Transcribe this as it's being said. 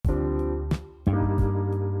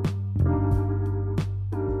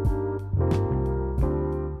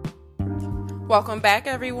Welcome back,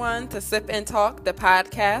 everyone, to Sip and Talk, the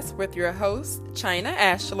podcast with your host, China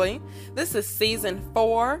Ashley. This is Season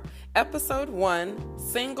 4, Episode 1,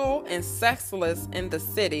 Single and Sexless in the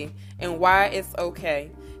City and Why It's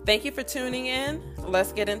Okay. Thank you for tuning in.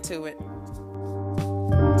 Let's get into it.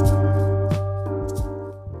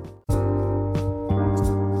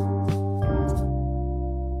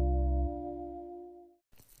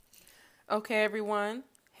 Okay, everyone.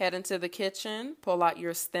 Head into the kitchen, pull out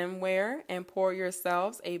your stemware, and pour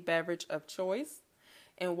yourselves a beverage of choice.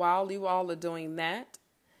 And while you all are doing that,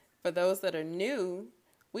 for those that are new,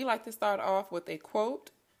 we like to start off with a quote,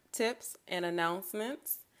 tips, and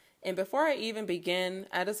announcements. And before I even begin,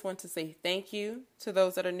 I just want to say thank you to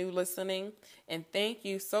those that are new listening, and thank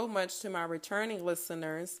you so much to my returning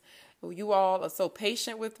listeners. You all are so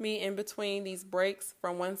patient with me in between these breaks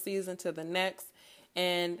from one season to the next.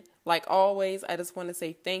 And like always, I just want to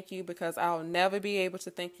say thank you because I'll never be able to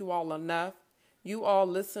thank you all enough. You all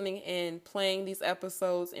listening and playing these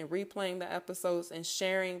episodes and replaying the episodes and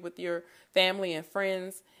sharing with your family and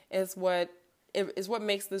friends is what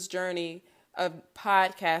makes this journey of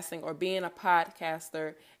podcasting or being a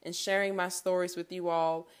podcaster and sharing my stories with you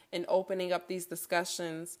all and opening up these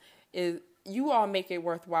discussions. Is you all make it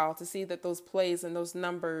worthwhile to see that those plays and those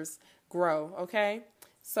numbers grow, okay?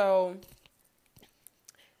 So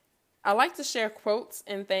I like to share quotes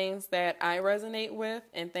and things that I resonate with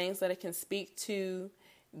and things that it can speak to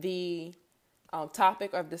the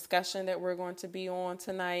topic of discussion that we're going to be on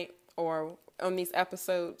tonight or on these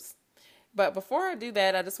episodes. But before I do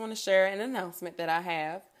that, I just want to share an announcement that I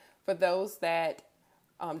have for those that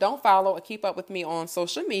don't follow or keep up with me on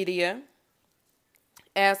social media.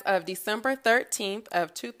 As of December 13th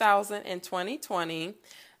of 2020,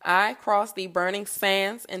 I crossed the burning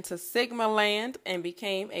sands into Sigma land and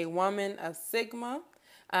became a woman of Sigma.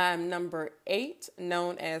 I'm number 8,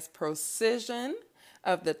 known as Procision,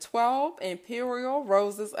 of the 12 Imperial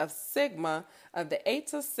Roses of Sigma of the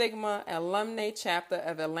Eta Sigma Alumni Chapter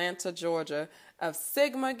of Atlanta, Georgia, of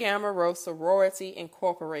Sigma Gamma Rho Sorority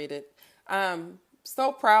Incorporated. I'm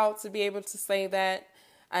so proud to be able to say that.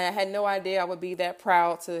 I had no idea I would be that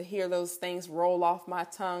proud to hear those things roll off my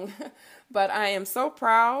tongue. But I am so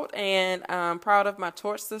proud, and I'm proud of my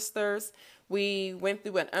Torch sisters. We went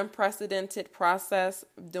through an unprecedented process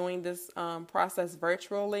doing this process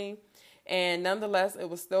virtually. And nonetheless, it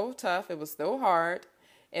was still tough. It was still hard.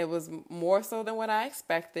 It was more so than what I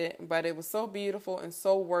expected, but it was so beautiful and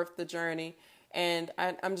so worth the journey. And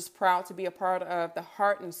I'm just proud to be a part of the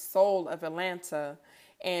heart and soul of Atlanta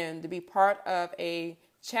and to be part of a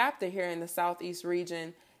chapter here in the Southeast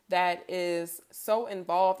region that is so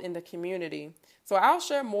involved in the community. So I'll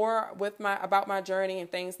share more about my journey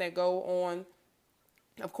and things that go on,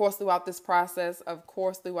 of course, throughout this process, of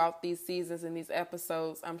course, throughout these seasons and these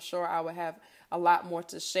episodes. I'm sure I will have a lot more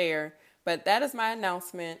to share, but that is my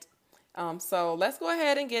announcement. So let's go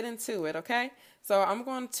ahead and get into it, okay? So I'm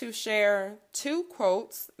going to share 2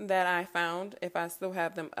 quotes that I found, if I still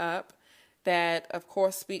have them up, that, of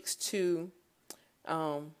course, speaks to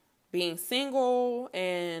being single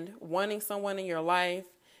and wanting someone in your life.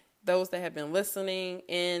 Those that have been listening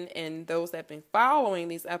in and those that have been following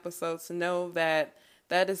these episodes know that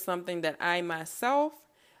that is something that I myself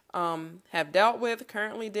have dealt with,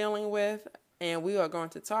 currently dealing with, and we are going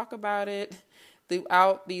to talk about it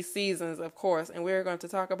throughout these seasons, of course, and we're going to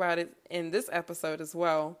talk about it in this episode as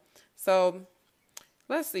well. So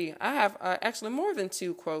let's see. I have actually more than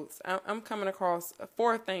 2 quotes. I'm coming across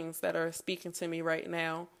 4 things that are speaking to me right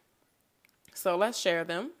now. So let's share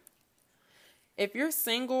them. If you're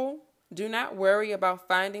single, do not worry about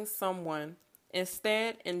finding someone.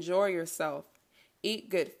 Instead, enjoy yourself. Eat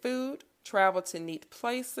good food, travel to neat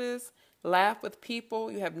places, laugh with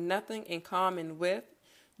people you have nothing in common with.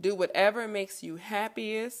 Do whatever makes you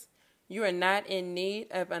happiest. You are not in need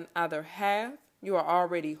of an other half. You are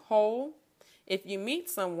already whole. If you meet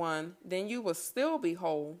someone, then you will still be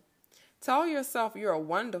whole. Tell yourself you are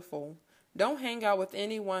wonderful. Don't hang out with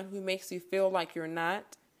anyone who makes you feel like you're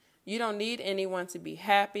not. You don't need anyone to be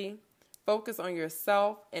happy. Focus on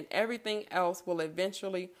yourself, and everything else will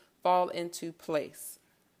eventually fall into place.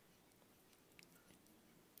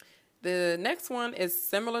 The next one is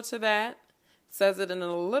similar to that. Says it in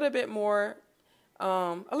a little bit more,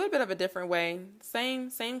 a little bit of a different way. Same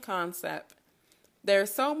concept.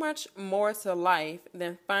 There's so much more to life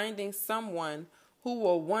than finding someone who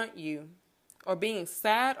will want you or being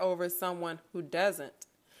sad over someone who doesn't.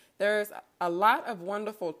 There's a lot of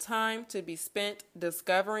wonderful time to be spent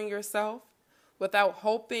discovering yourself without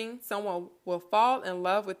hoping someone will fall in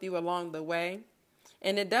love with you along the way.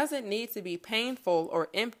 And it doesn't need to be painful or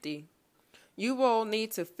empty. You will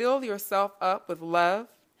need to fill yourself up with love,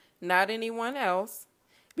 not anyone else.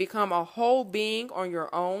 Become a whole being on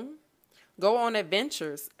your own. Go on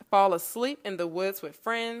adventures. Fall asleep in the woods with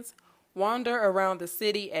friends. Wander around the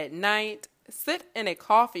city at night. Sit in a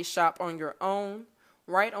coffee shop on your own.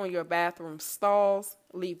 Write on your bathroom stalls.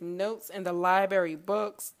 Leave notes in the library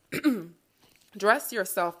books. Dress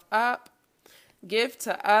yourself up. Give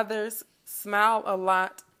to others. Smile a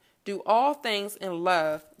lot. Do all things in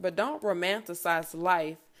love, but don't romanticize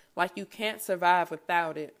life like you can't survive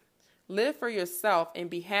without it. Live for yourself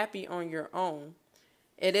and be happy on your own.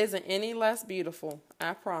 It isn't any less beautiful,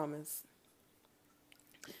 I promise.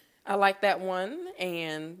 I like that one.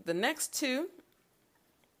 And the next two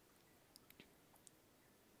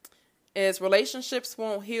is relationships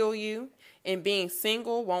won't heal you and being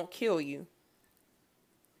single won't kill you.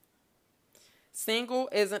 Single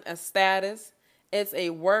isn't a status. It's a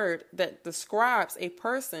word that describes a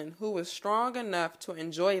person who is strong enough to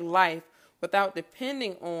enjoy life without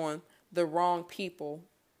depending on the wrong people.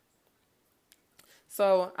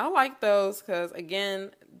 So I like those because,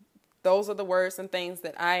 again, those are the words and things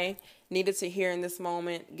that I needed to hear in this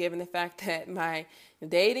moment, given the fact that my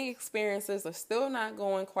dating experiences are still not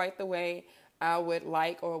going quite the way I would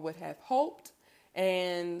like or would have hoped.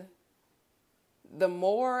 And the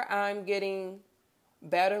more I'm getting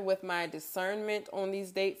better with my discernment on these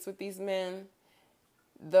dates with these men,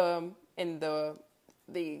 the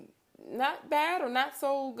not bad or not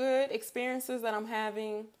so good experiences that I'm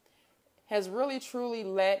having has really truly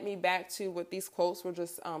led me back to what these quotes were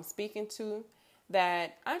just speaking to,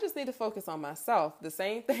 that I just need to focus on myself. The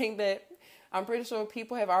same thing that I'm pretty sure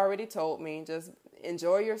people have already told me: just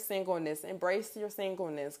enjoy your singleness, embrace your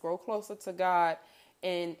singleness, grow closer to God,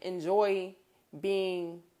 and enjoy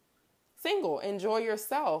being single. Enjoy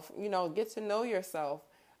yourself, get to know yourself.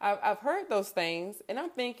 I've heard those things, and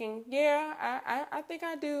I'm thinking, yeah, I think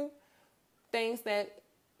I do things that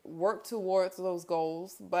work towards those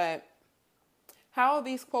goals. But how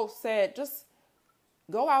these quotes said, just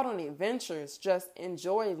go out on adventures, just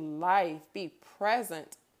enjoy life, be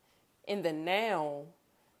present in the now.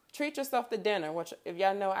 Treat yourself to dinner, which, if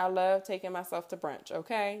y'all know, I love taking myself to brunch,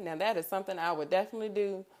 okay? Now, that is something I would definitely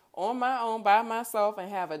do on my own, by myself,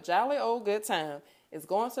 and have a jolly old good time. Is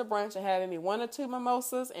going to brunch and having me 1 or 2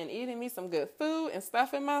 mimosas and eating me some good food and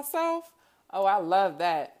stuffing myself. Oh, I love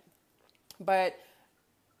that. But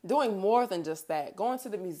doing more than just that, going to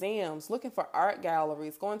the museums, looking for art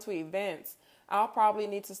galleries, going to events. I'll probably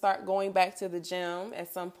need to start going back to the gym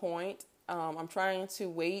at some point. I'm trying to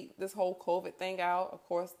wait this whole COVID thing out. Of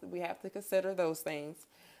course, we have to consider those things.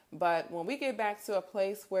 But when we get back to a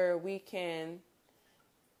place where we can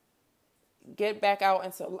get back out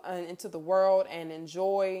into the world and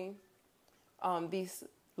enjoy these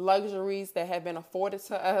luxuries that have been afforded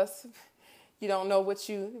to us, you don't know what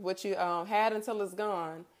you had until it's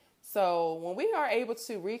gone. So when we are able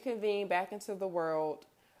to reconvene back into the world,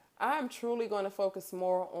 I'm truly going to focus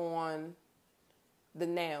more on the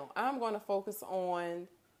now. I'm going to focus on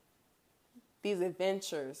these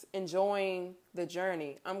adventures, enjoying the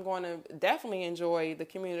journey. I'm going to definitely enjoy the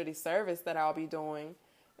community service that I'll be doing.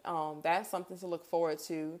 That's something to look forward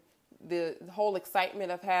to. The whole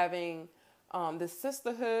excitement of having this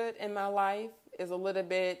sisterhood in my life is a little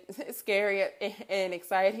bit scary and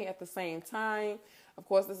exciting at the same time. Of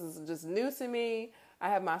course, this is just new to me. I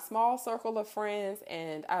have my small circle of friends,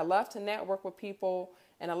 and I love to network with people,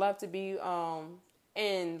 and I love to be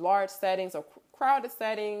in large settings or crowded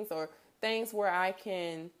settings or things where I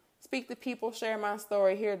can speak to people, share my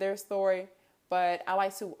story, hear their story. But I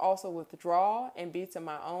like to also withdraw and be to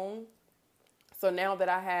my own. So now that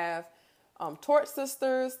I have Torch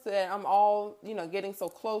Sisters that I'm all, getting so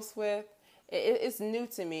close with, it's new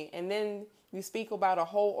to me. And then you speak about a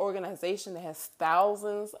whole organization that has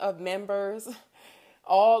thousands of members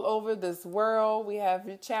all over this world. We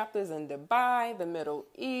have chapters in Dubai, the Middle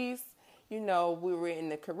East. We were in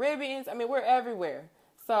the Caribbean. I mean, we're everywhere.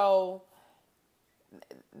 So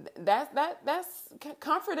that's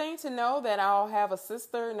comforting to know that I'll have a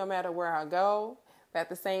sister no matter where I go. But at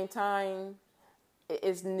the same time,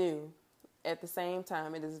 it's new. At the same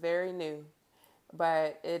time, it is very new.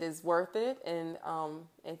 But it is worth it. And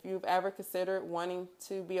if you've ever considered wanting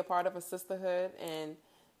to be a part of a sisterhood, and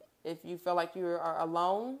if you feel like you are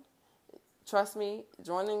alone, trust me,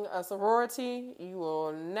 joining a sorority, you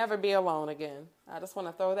will never be alone again. I just want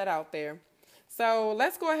to throw that out there. So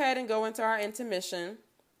let's go ahead and go into our intermission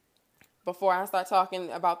before I start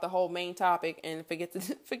talking about the whole main topic and forget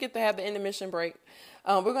to have the intermission break.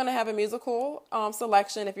 We're going to have a musical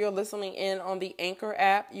selection. If you're listening in on the Anchor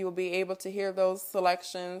app, you will be able to hear those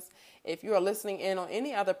selections. If you are listening in on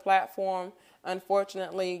any other platform,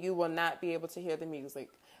 unfortunately, you will not be able to hear the music.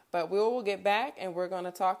 But we will get back and we're going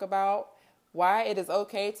to talk about why it is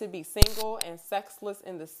okay to be single and sexless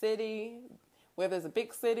in the city, whether it's a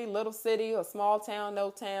big city, little city, or small town,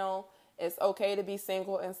 no town. It's okay to be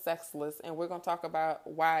single and sexless, and we're going to talk about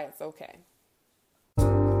why it's okay.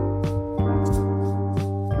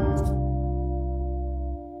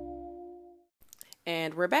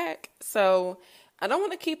 And we're back. So I don't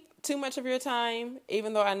want to keep too much of your time,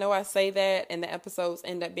 even though I know I say that and the episodes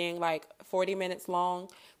end up being like 40 minutes long,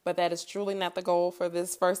 but that is truly not the goal for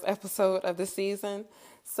this first episode of the season.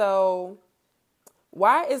 So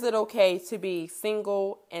why is it okay to be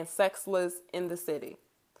single and sexless in the city?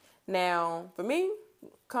 Now, for me,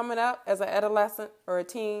 coming up as an adolescent or a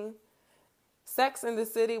teen, sex in the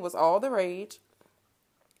city was all the rage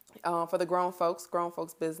for the grown folks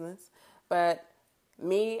business. But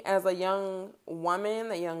me as a young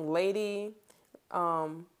woman, a young lady,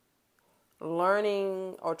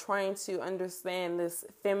 learning or trying to understand this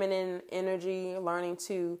feminine energy, learning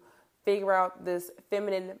to figure out this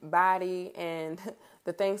feminine body and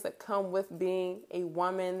the things that come with being a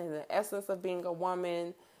woman and the essence of being a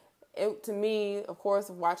woman. It, to me, of course,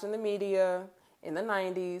 watching the media in the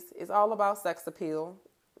 90s, it's all about sex appeal.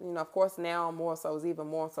 You know, of course, now more so is even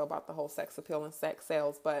more so about the whole sex appeal and sex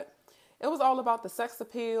sales. But it was all about the sex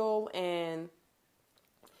appeal and,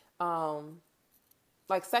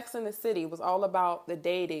 like Sex in the City was all about the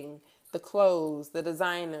dating, the clothes, the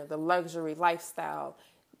designer, the luxury lifestyle,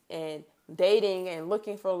 and dating and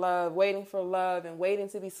looking for love, and waiting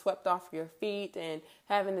to be swept off your feet and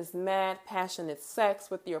having this mad, passionate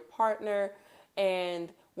sex with your partner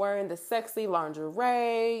and wearing the sexy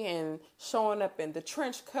lingerie and showing up in the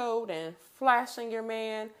trench coat and flashing your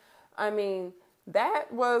man. I mean,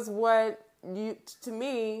 that was what to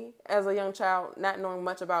me as a young child, not knowing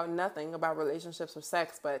much about nothing about relationships or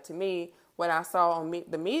sex, but to me, what I saw on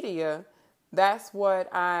the media, that's what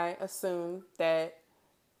I assumed that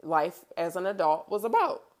life as an adult was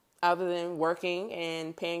about, other than working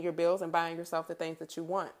and paying your bills and buying yourself the things that you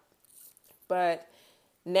want. But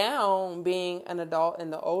now, being an adult,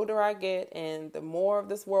 and the older I get and the more of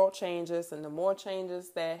this world changes and the more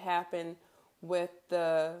changes that happen with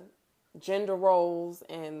the gender roles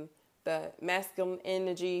and the masculine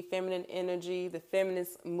energy, feminine energy, the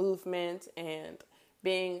feminist movement, and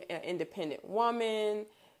being an independent woman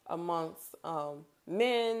amongst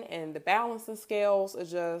men, and the balancing scales are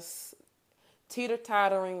just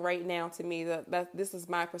teeter-tottering right now to me. That this is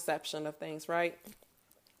my perception of things, right?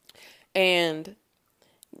 And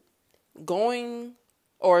going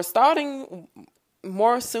or starting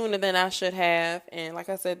more sooner than I should have, and like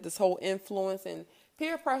I said, this whole influence and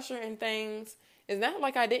peer pressure and things, it's not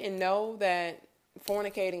like I didn't know that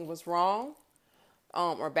fornicating was wrong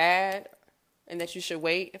or bad, and that you should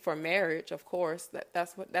wait for marriage. Of course,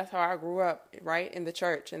 that's how I grew up, right, in the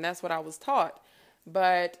church, and that's what I was taught.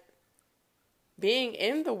 But being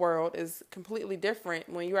in the world is completely different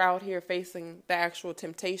when you're out here facing the actual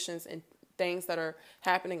temptations and things that are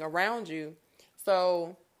happening around you.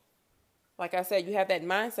 So, like I said, you have that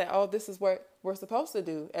mindset, oh, this is what we're supposed to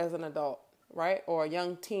do as an adult, right? Or a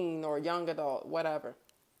young teen or a young adult, whatever.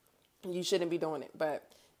 You shouldn't be doing it, but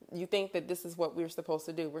you think that this is what we're supposed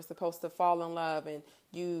to do. We're supposed to fall in love and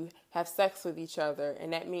you have sex with each other,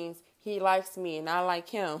 and that means he likes me and I like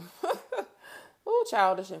him. Ooh,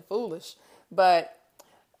 childish and foolish. But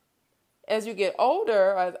as you get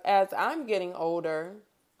older, as I'm getting older,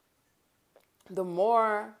 the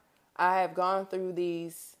more I have gone through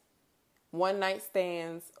these one-night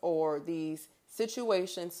stands or these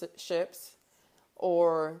situationships,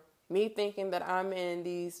 or me thinking that I'm in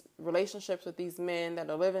these relationships with these men that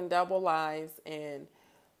are living double lives and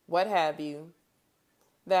what have you,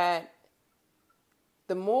 that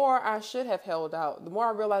the more I should have held out, the more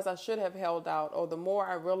I realize I should have held out, or the more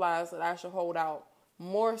I realize that I should hold out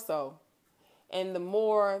more so. And the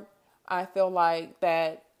more I feel like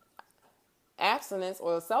that abstinence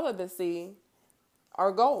or celibacy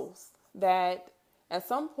are goals that at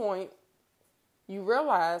some point you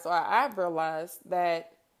realize, or I've realized,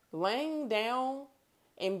 that laying down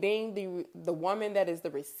and being the woman that is the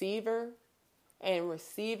receiver and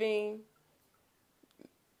receiving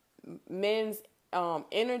men's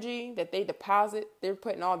energy that they deposit, they're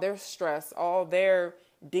putting all their stress, all their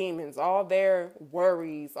demons, all their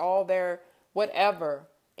worries, all their whatever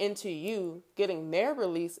into you, getting their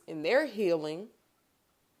release and their healing.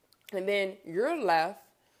 And then you're left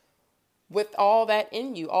with all that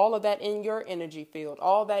in you, all of that in your energy field,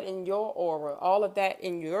 all that in your aura, all of that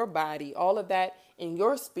in your body, all of that in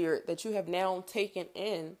your spirit that you have now taken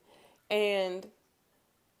in. And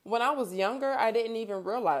when I was younger, I didn't even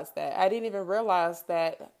realize that. I didn't even realize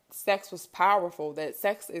that sex was powerful, that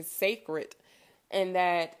sex is sacred, and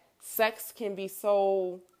that sex can be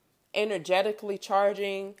so energetically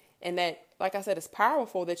charging, and that, like I said, it's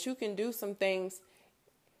powerful that you can do some things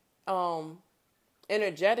um,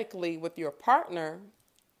 energetically with your partner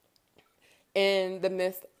in the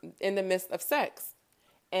midst of sex,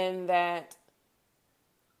 and that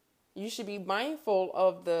you should be mindful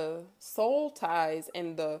of the soul ties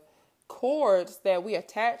and the cords that we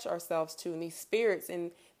attach ourselves to, and these spirits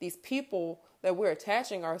and these people that we're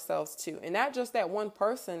attaching ourselves to. And not just that one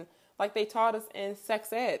person, like they taught us in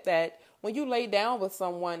sex ed, that when you lay down with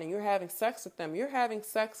someone and you're having sex with them, you're having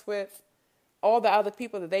sex with all the other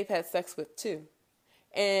people that they've had sex with too.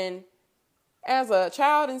 And as a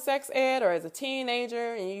child in sex ed or as a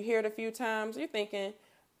teenager, and you hear it a few times, you're thinking,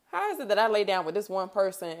 how is it that I lay down with this one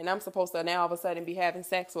person and I'm supposed to now all of a sudden be having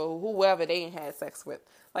sex with whoever they ain't had sex with?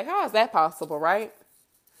 Like, how is that possible, right?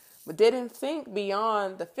 But didn't think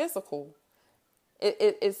beyond the physical.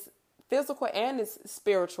 It's physical and it's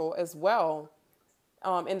spiritual as well,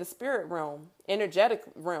 in the spirit realm, energetic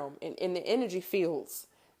realm, in the energy fields.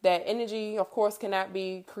 That energy, of course, cannot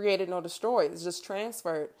be created nor destroyed. It's just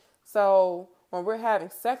transferred. So when we're having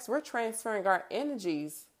sex, we're transferring our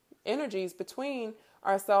energies between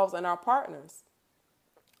ourselves and our partners,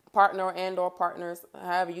 partner and or partners,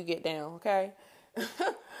 however you get down, okay?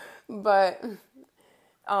 But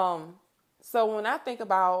so when I think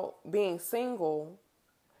about being single,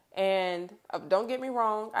 and don't get me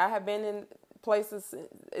wrong, I have been in places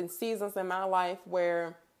and seasons in my life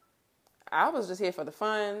where I was just here for the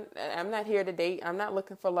fun. I'm not here to date. I'm not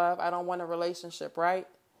looking for love. I don't want a relationship, right?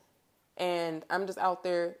 And I'm just out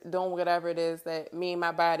there doing whatever it is that me and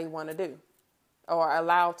my body want to do or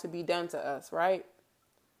allow to be done to us, right?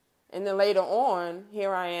 And then later on,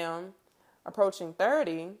 here I am approaching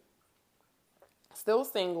 30, still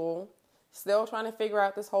single, still trying to figure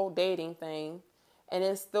out this whole dating thing, and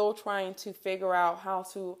then still trying to figure out how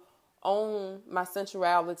to own my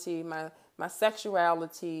sensuality, my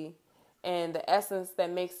sexuality, and the essence that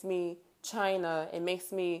makes me China and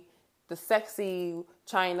makes me the sexy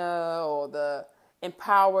China or the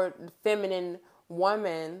empowered feminine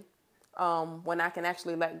woman, when I can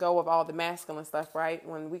actually let go of all the masculine stuff, right?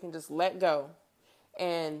 When we can just let go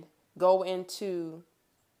and go into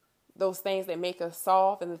those things that make us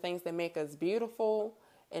soft and the things that make us beautiful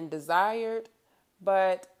and desired.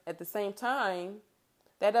 But at the same time,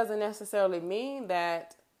 that doesn't necessarily mean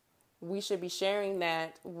that we should be sharing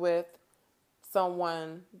that with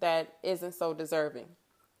someone that isn't so deserving.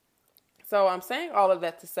 So I'm saying all of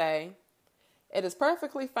that to say it is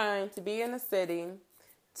perfectly fine to be in a city,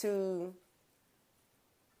 to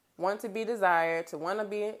want to be desired, to want to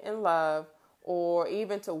be in love, or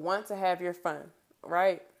even to want to have your fun,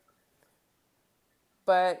 right?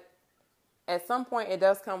 But at some point it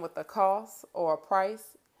does come with a cost or a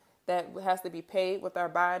price that has to be paid with our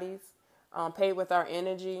bodies, paid with our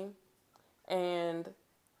energy. And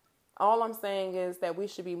all I'm saying is that we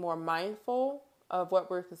should be more mindful of what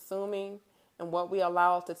we're consuming and what we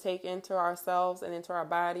allow to take into ourselves and into our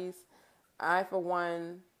bodies. I, for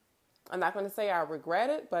one, I'm not going to say I regret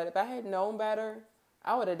it, but if I had known better,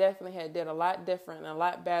 I would have definitely did a lot different and a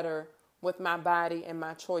lot better with my body and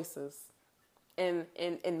my choices in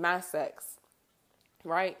my sex,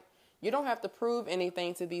 right? You don't have to prove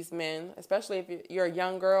anything to these men, especially if you're a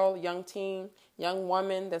young girl, young teen, young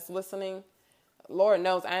woman that's listening. Lord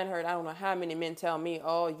knows I don't know how many men tell me,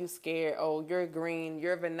 oh, you scared, oh, you're green,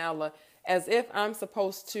 you're vanilla, as if I'm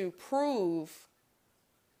supposed to prove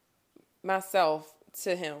myself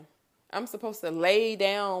to him. I'm supposed to lay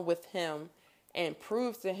down with him and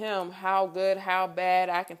prove to him how good, how bad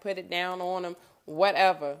I can put it down on him,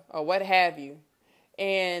 whatever, or what have you.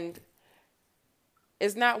 And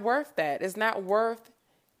it's not worth that. It's not worth,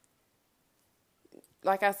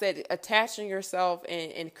 like I said, attaching yourself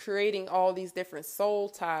and creating all these different soul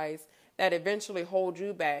ties that eventually hold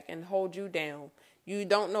you back and hold you down. You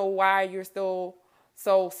don't know why you're still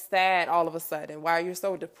so sad all of a sudden, why you're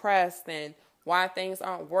so depressed, and why things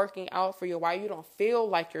aren't working out for you, why you don't feel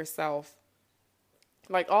like yourself.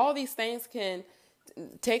 Like, all these things can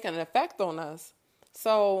take an effect on us.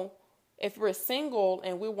 So if we're single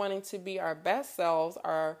and we're wanting to be our best selves,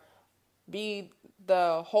 or be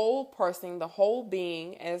the whole person, the whole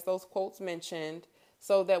being, as those quotes mentioned,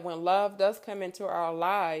 so that when love does come into our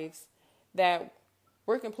lives, that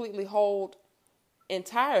we're completely whole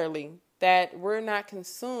entirely, that we're not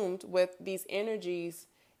consumed with these energies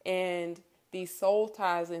and these soul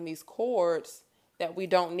ties and these cords that we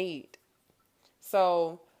don't need.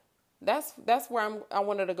 So that's where I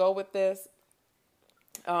wanted to go with this.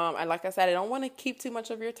 And like I said, I don't want to keep too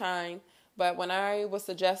much of your time, but when I was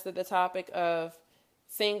suggested the topic of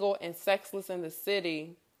single and sexless in the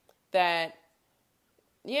city, that,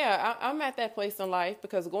 yeah, I'm at that place in life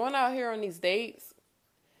because going out here on these dates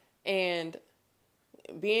and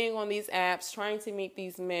being on these apps, trying to meet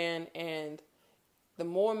these men, and the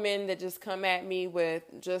more men that just come at me with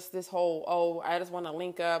just this whole, oh, I just want to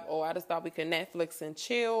link up, oh, I just thought we could Netflix and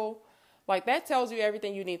chill. Like, that tells you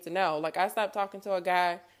everything you need to know. Like, I stopped talking to a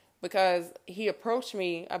guy because he approached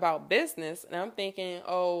me about business, and I'm thinking,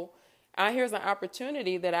 oh, here's an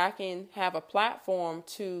opportunity that I can have a platform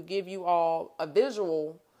to give you all a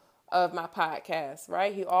visual of my podcast,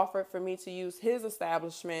 right? He offered for me to use his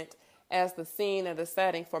establishment as the scene and the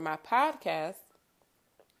setting for my podcast,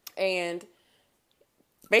 and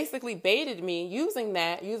basically baited me using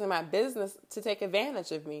my business to take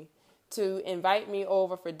advantage of me, to invite me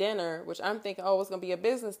over for dinner, which I'm thinking, oh, it's going to be a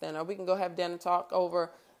business dinner. We can go have dinner, talk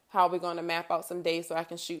over how we're going to map out some days so I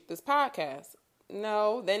can shoot this podcast.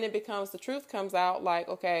 No, then it becomes, the truth comes out like,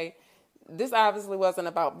 okay, this obviously wasn't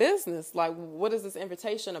about business. Like, what is this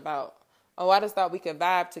invitation about? Oh, I just thought we could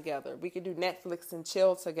vibe together. We could do Netflix and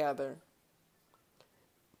chill together.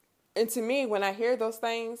 And to me, when I hear those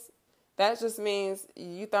things, that just means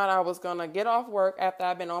you thought I was going to get off work after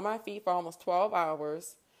I've been on my feet for almost 12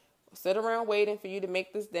 hours, sit around waiting for you to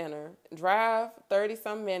make this dinner, drive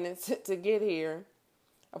 30-some minutes to get here.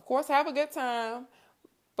 Of course, have a good time,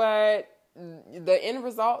 but the end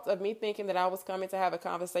result of me thinking that I was coming to have a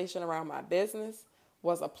conversation around my business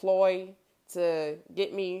was a ploy to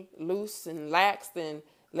get me loose and laxed and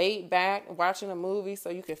laid back watching a movie so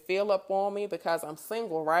you could feel up on me because I'm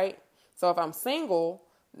single, right? So if I'm single,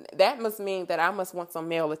 that must mean that I must want some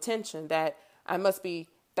male attention, that I must be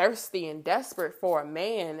thirsty and desperate for a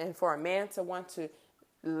man, and for a man to want to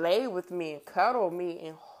lay with me and cuddle me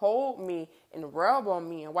and hold me and rub on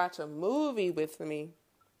me and watch a movie with me.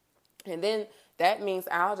 And then that means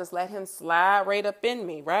I'll just let him slide right up in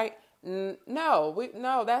me, right?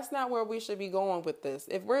 No, that's not where we should be going with this.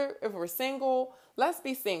 If we're single, let's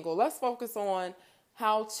be single. Let's focus on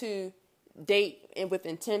how to date and with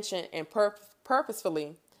intention and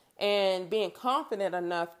purposefully, and being confident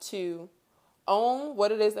enough to own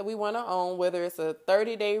what it is that we want to own, whether it's a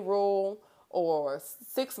 30-day rule or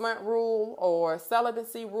 6-month rule or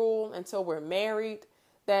celibacy rule until we're married,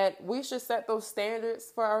 that we should set those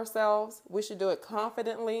standards for ourselves. We should do it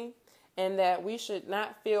confidently, and that we should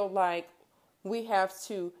not feel like we have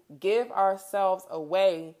to give ourselves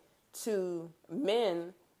away to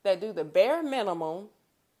men that do the bare minimum,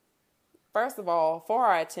 first of all, for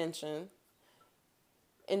our attention,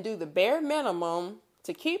 and do the bare minimum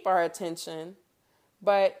to keep our attention,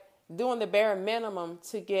 but doing the bare minimum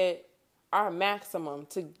to get our maximum,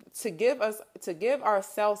 to give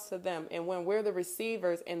ourselves to them, and when we're the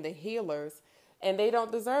receivers and the healers, and they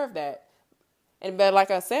don't deserve that. But like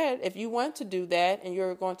I said, if you want to do that and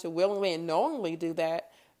you're going to willingly and knowingly do that,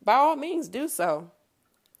 by all means do so.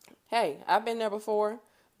 Hey, I've been there before,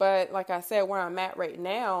 but like I said, where I'm at right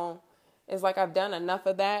now is like I've done enough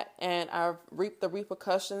of that, and I've reaped the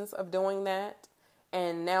repercussions of doing that.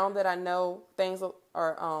 And now that I know things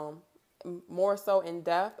are more so in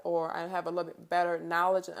depth, or I have a little bit better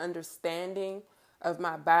knowledge and understanding of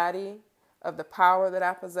my body, of the power that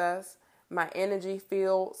I possess, my energy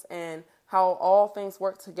fields, and how all things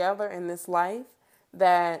work together in this life,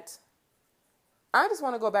 that I just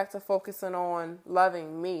want to go back to focusing on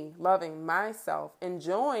loving me, loving myself,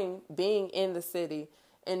 enjoying being in the city,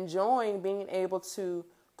 enjoying being able to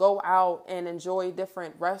go out and enjoy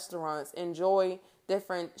different restaurants, enjoy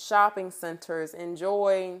different shopping centers,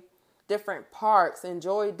 enjoy different parks,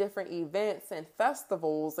 enjoy different events and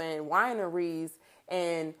festivals and wineries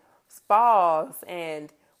and spas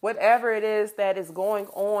and whatever it is that is going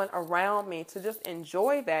on around me, to just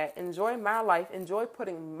enjoy that, enjoy my life, enjoy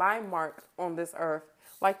putting my mark on this earth.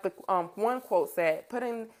 Like the one quote said,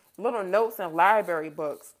 putting little notes in library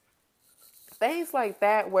books, things like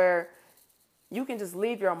that, where you can just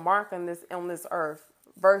leave your mark on this earth,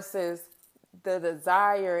 versus the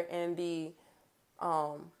desire and the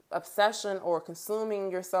obsession or consuming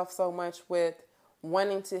yourself so much with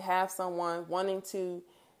wanting to have someone, wanting to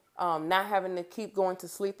not having to keep going to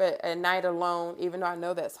sleep at night alone, even though I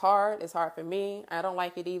know that's hard. It's hard for me. I don't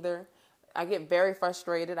like it either. I get very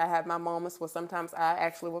frustrated. I have my moments where sometimes I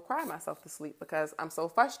actually will cry myself to sleep because I'm so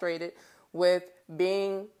frustrated with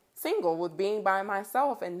being single, with being by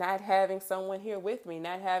myself and not having someone here with me,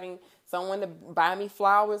 not having someone to buy me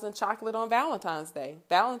flowers and chocolate on Valentine's Day.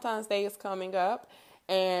 Valentine's Day is coming up,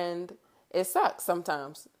 and it sucks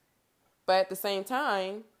sometimes. But at the same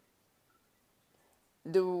time,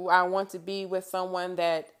 Do I want to be with someone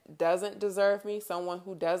that doesn't deserve me, someone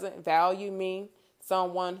who doesn't value me,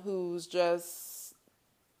 someone who's just,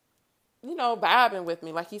 vibing with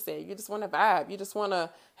me? Like he said, you just want to vibe. You just want to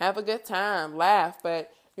have a good time, laugh,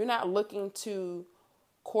 but you're not looking to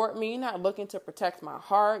court me. You're not looking to protect my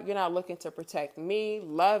heart. You're not looking to protect me,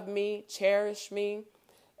 love me, cherish me.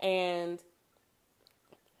 And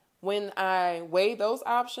when I weigh those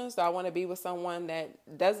options, do I want to be with someone that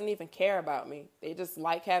doesn't even care about me? They just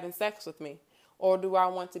like having sex with me. Or do I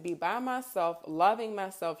want to be by myself, loving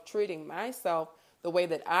myself, treating myself the way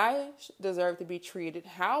that I deserve to be treated,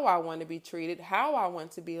 how I want to be treated, how I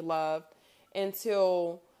want to be loved,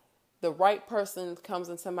 until the right person comes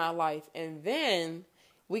into my life. And then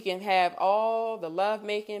we can have all the love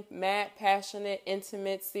making, mad, passionate,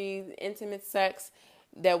 intimate sex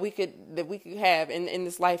that we could have in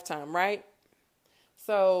this lifetime, right?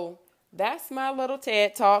 So that's my little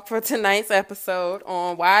TED talk for tonight's episode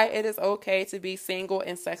on why it is okay to be single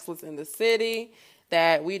and sexless in the city,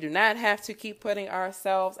 that we do not have to keep putting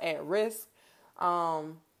ourselves at risk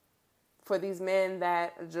for these men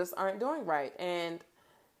that just aren't doing right. And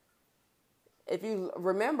if you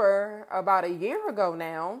remember, about a year ago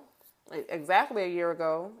now, exactly a year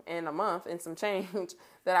ago and a month and some change,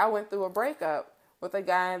 that I went through a breakup with a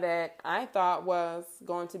guy that I thought was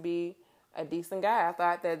going to be a decent guy. I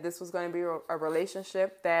thought that this was going to be a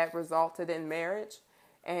relationship that resulted in marriage.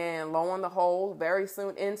 And lo and behold, very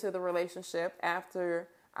soon into the relationship, after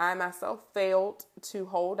I myself failed to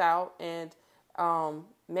hold out and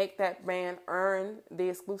make that man earn the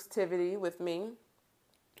exclusivity with me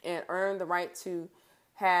and earn the right to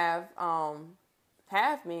have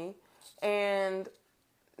me, and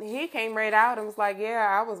he came right out and was like,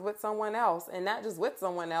 yeah, I was with someone else, and not just with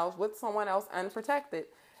someone else unprotected.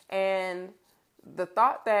 And the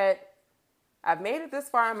thought that I've made it this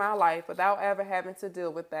far in my life without ever having to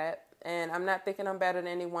deal with that, and I'm not thinking I'm better than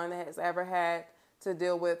anyone that has ever had to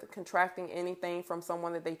deal with contracting anything from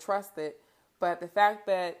someone that they trusted, but the fact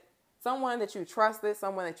that someone that you trusted,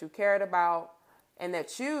 someone that you cared about, and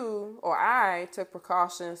that you or I took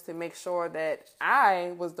precautions to make sure that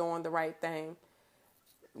I was doing the right thing,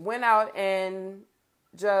 went out and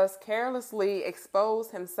just carelessly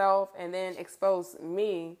exposed himself and then exposed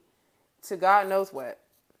me to God knows what,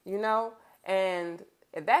 And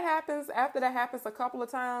if that happens, after that happens a couple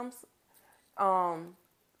of times,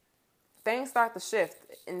 things start to shift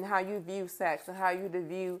in how you view sex and how you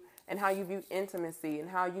view intimacy and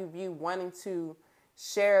how you view wanting to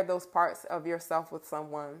share those parts of yourself with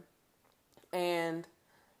someone. And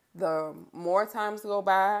the more times go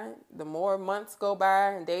by, the more months go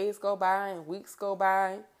by and days go by and weeks go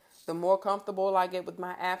by, the more comfortable I get with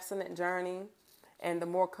my abstinent journey, and the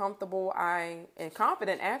more comfortable and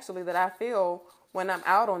confident actually that I feel when I'm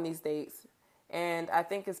out on these dates. And I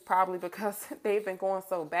think it's probably because they've been going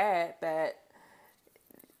so bad that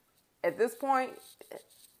at this point,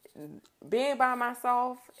 being by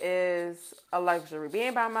myself is a luxury.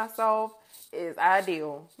 Being by myself is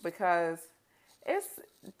ideal, because it's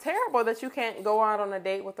terrible that you can't go out on a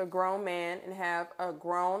date with a grown man and have a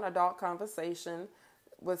grown adult conversation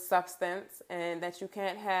with substance, and that you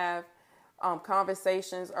can't have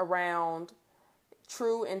conversations around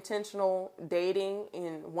true intentional dating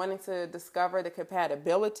and wanting to discover the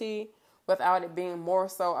compatibility without it being more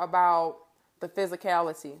so about the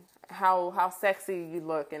physicality, how sexy you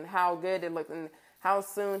look and how good it looks and how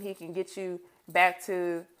soon he can get you back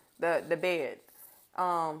to the bed.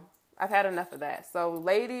 I've had enough of that. So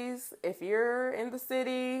ladies, if you're in the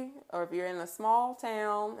city or if you're in a small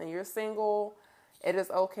town and you're single, it is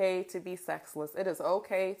okay to be sexless. It is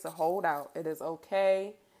okay to hold out. It is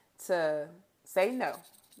okay to say no.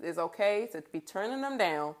 It's okay to be turning them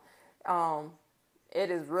down. It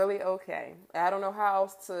is really okay. I don't know how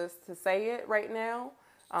else to say it right now.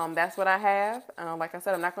 That's what I have. Like I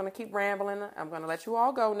said, I'm not going to keep rambling. I'm going to let you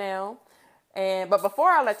all go now. But before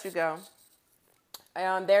I let you go,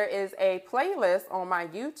 there is a playlist on my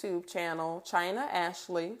YouTube channel, China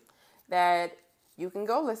Ashley, that you can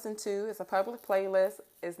go listen to. It's a public playlist.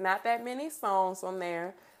 It's not that many songs on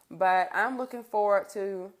there, but I'm looking forward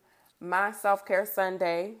to my Self-Care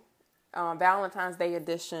Sunday, Valentine's Day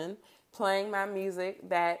edition, playing my music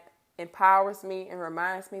that empowers me and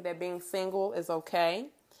reminds me that being single is okay,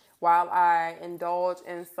 while I indulge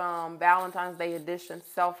in some Valentine's Day edition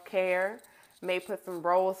self-care. May put some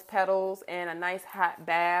rose petals in a nice hot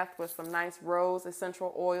bath with some nice rose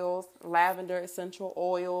essential oils, lavender essential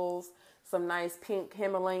oils, some nice pink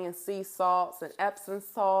Himalayan sea salts and Epsom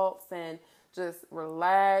salts, and just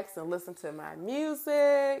relax and listen to my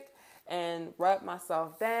music and rub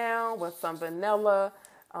myself down with some vanilla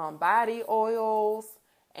body oils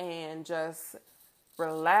and just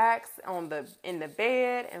relax in the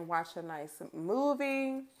bed and watch a nice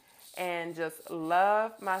movie and just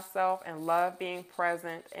love myself and love being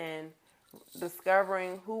present and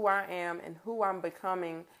discovering who I am and who I'm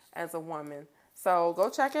becoming as a woman. So go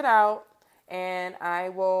check it out, and I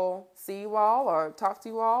will see you all or talk to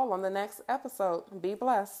you all on the next episode. Be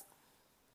blessed.